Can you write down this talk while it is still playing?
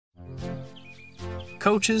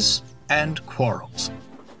Coaches and Quarrels.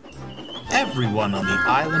 Everyone on the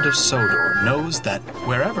island of Sodor knows that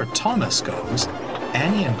wherever Thomas goes,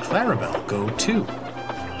 Annie and Clarabelle go too.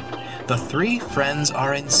 The three friends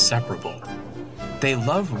are inseparable. They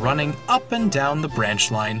love running up and down the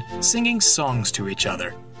branch line, singing songs to each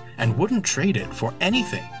other, and wouldn't trade it for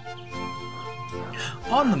anything.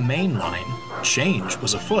 On the main line, change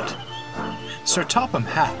was afoot. Sir Topham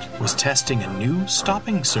Hatt was testing a new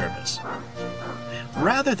stopping service.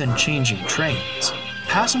 Rather than changing trains,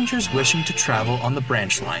 passengers wishing to travel on the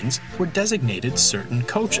branch lines were designated certain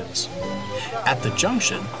coaches. At the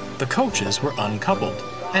junction, the coaches were uncoupled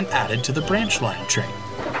and added to the branch line train.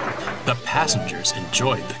 The passengers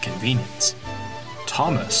enjoyed the convenience.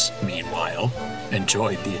 Thomas, meanwhile,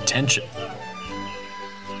 enjoyed the attention.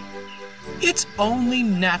 "It's only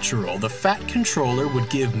natural the Fat Controller would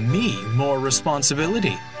give me more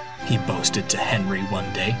responsibility," he boasted to Henry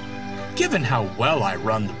one day. "Given how well I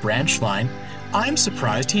run the branch line, I'm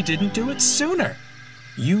surprised he didn't do it sooner."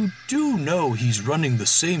 "You do know he's running the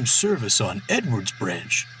same service on Edwards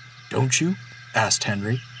Branch, don't you?" asked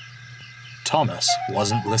Henry. Thomas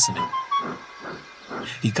wasn't listening.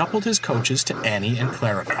 He coupled his coaches to Annie and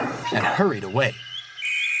Clarabelle and hurried away.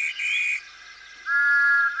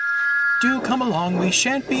 "Do come along, we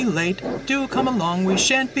shan't be late. Do come along, we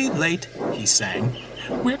shan't be late," he sang.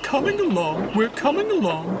 "We're coming along, we're coming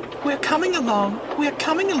along. We're coming along, we're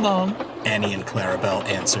coming along," Annie and Clarabelle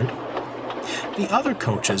answered. The other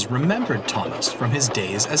coaches remembered Thomas from his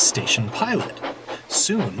days as station pilot.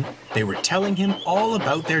 Soon, they were telling him all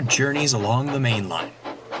about their journeys along the main line.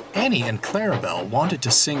 Annie and Clarabelle wanted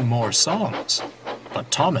to sing more songs,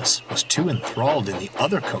 but Thomas was too enthralled in the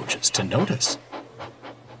other coaches to notice.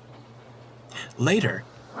 Later,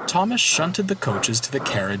 Thomas shunted the coaches to the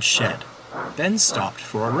carriage shed, then stopped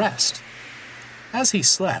for a rest. As he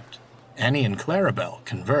slept, Annie and Clarabelle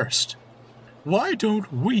conversed. "Why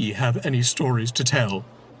don't we have any stories to tell?"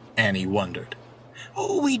 Annie wondered.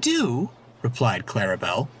 "Oh, we do," replied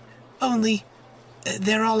Clarabelle. "Only,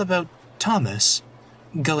 they're all about Thomas.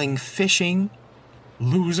 Going fishing."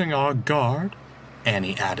 "Losing our guard,"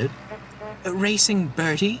 Annie added. "Racing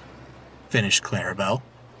Bertie," finished Clarabelle.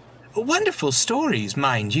 "Wonderful stories,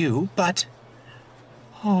 mind you, but—"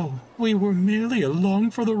 "Oh, we were merely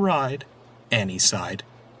along for the ride," Annie sighed.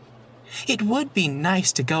 "It would be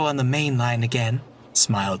nice to go on the main line again,"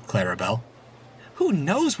 smiled Clarabelle. "Who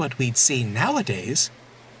knows what we'd see nowadays?"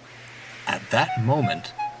 At that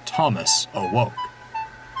moment, Thomas awoke.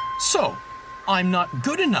 "So, I'm not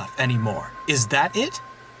good enough anymore, is that it?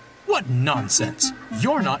 What nonsense!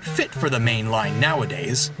 You're not fit for the main line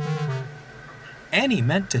nowadays." Annie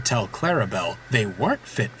meant to tell Clarabelle they weren't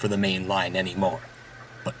fit for the main line anymore,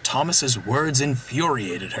 but Thomas's words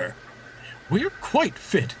infuriated her. "We're quite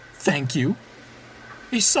fit, thank you.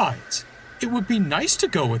 Besides, it would be nice to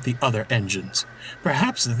go with the other engines.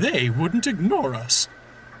 Perhaps they wouldn't ignore us."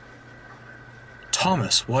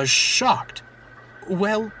 Thomas was shocked.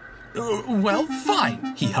 Well,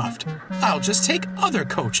 fine, he huffed. "I'll just take other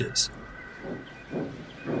coaches."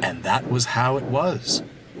 And that was how it was.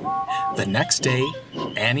 The next day,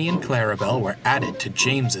 Annie and Clarabelle were added to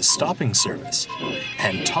James's stopping service,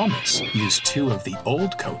 and Thomas used two of the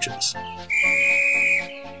old coaches.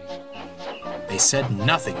 They said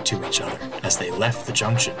nothing to each other as they left the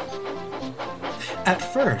junction. At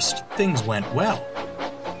first, things went well.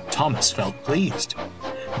 Thomas felt pleased.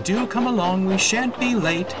 "Do come along, we shan't be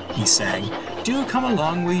late," he sang. "Do come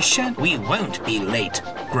along, we shan't—" "We won't be late,"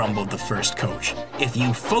 grumbled the first coach, "if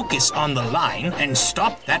you focus on the line and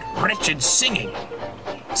stop that wretched singing."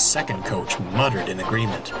 The second coach muttered in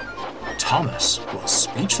agreement. Thomas was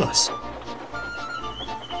speechless.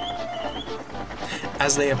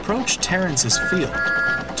 As they approached Terrence's field,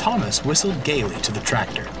 Thomas whistled gaily to the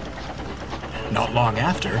tractor. Not long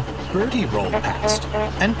after, Bertie rolled past,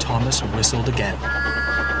 and Thomas whistled again.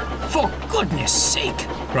 "For goodness sake,"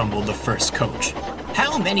 grumbled the first coach.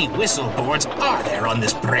 "How many whistle boards are there on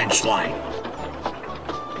this branch line?"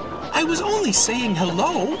 "I was only saying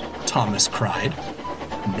hello," Thomas cried.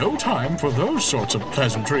 "No time for those sorts of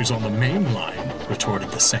pleasantries on the main line," retorted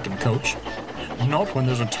the second coach. "Not when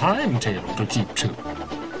there's a timetable to keep to."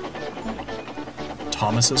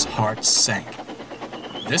 Thomas's heart sank.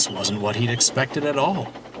 This wasn't what he'd expected at all.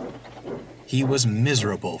 He was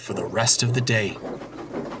miserable for the rest of the day.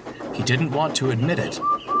 He didn't want to admit it,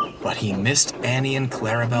 but he missed Annie and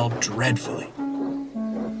Clarabelle dreadfully.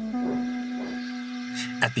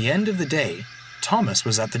 At the end of the day, Thomas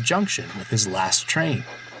was at the junction with his last train.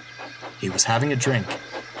 He was having a drink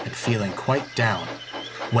and feeling quite down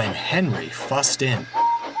when Henry fussed in.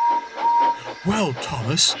 Well,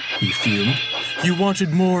 Thomas, he fumed, you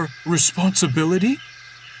wanted more responsibility?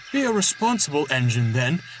 Be a responsible engine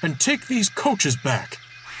then, and take these coaches back.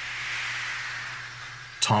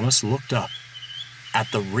 Thomas looked up.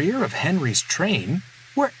 At the rear of Henry's train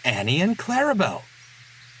were Annie and Clarabelle.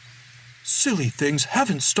 Silly things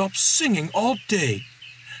haven't stopped singing all day.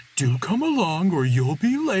 Do come along or you'll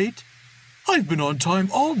be late. I've been on time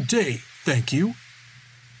all day, thank you.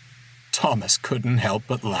 Thomas couldn't help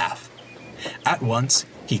but laugh. At once,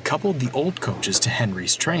 he coupled the old coaches to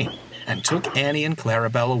Henry's train and took Annie and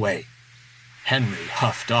Clarabelle away. Henry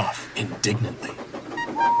huffed off indignantly.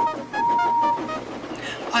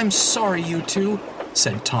 I'm sorry, you two,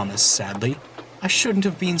 said Thomas sadly. I shouldn't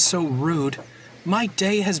have been so rude. My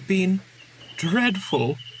day has been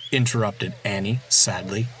dreadful, interrupted Annie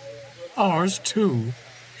sadly. Ours too.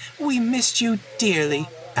 We missed you dearly,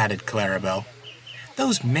 added Clarabelle.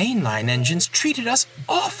 Those mainline engines treated us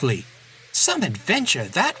awfully. Some adventure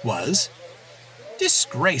that was.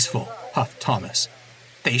 Disgraceful, huffed Thomas.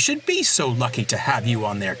 They should be so lucky to have you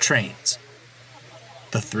on their trains.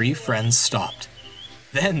 The three friends stopped.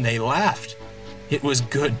 Then they laughed. It was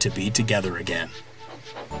good to be together again.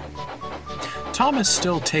 Thomas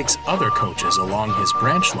still takes other coaches along his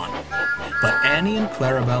branch line, but Annie and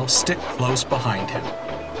Clarabelle stick close behind him.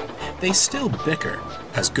 They still bicker,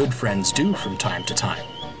 as good friends do from time to time.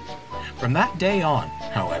 From that day on,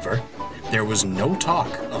 however, there was no talk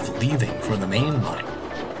of leaving for the main line.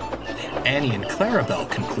 Annie and Clarabelle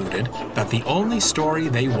concluded that the only story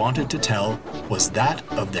they wanted to tell was that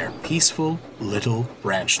of their peaceful little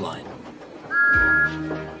branch line.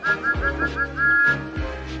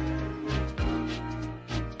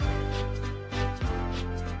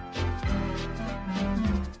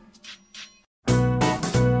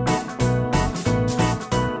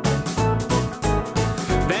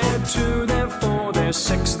 They're 2, they're 4, they're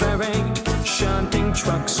 6, they're 8, shunting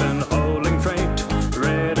trucks and hauling freight.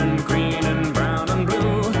 Red and green and brown and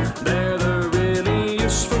blue, they're the really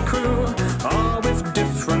useful crew, all with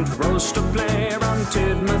different roles to play around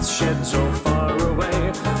Tidmouth sheds or far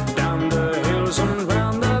away. Down the hills and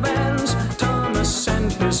round the bends, Thomas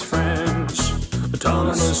and his friends.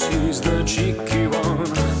 Thomas, he's the cheeky one,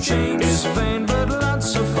 James is vain but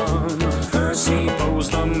lots of fun. Percy pulls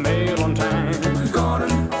the mail on time,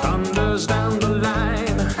 Gordon thunders down the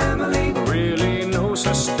line, Emily really knows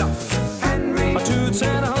her stuff, Henry a toots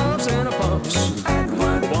and a hops and a puffs,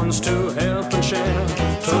 Edward wants to help and share,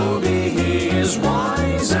 Toby he is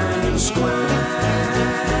wise and square.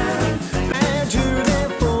 They're 2, they're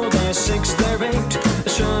 4, they're 6, they're 8,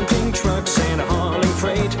 shunting trucks and a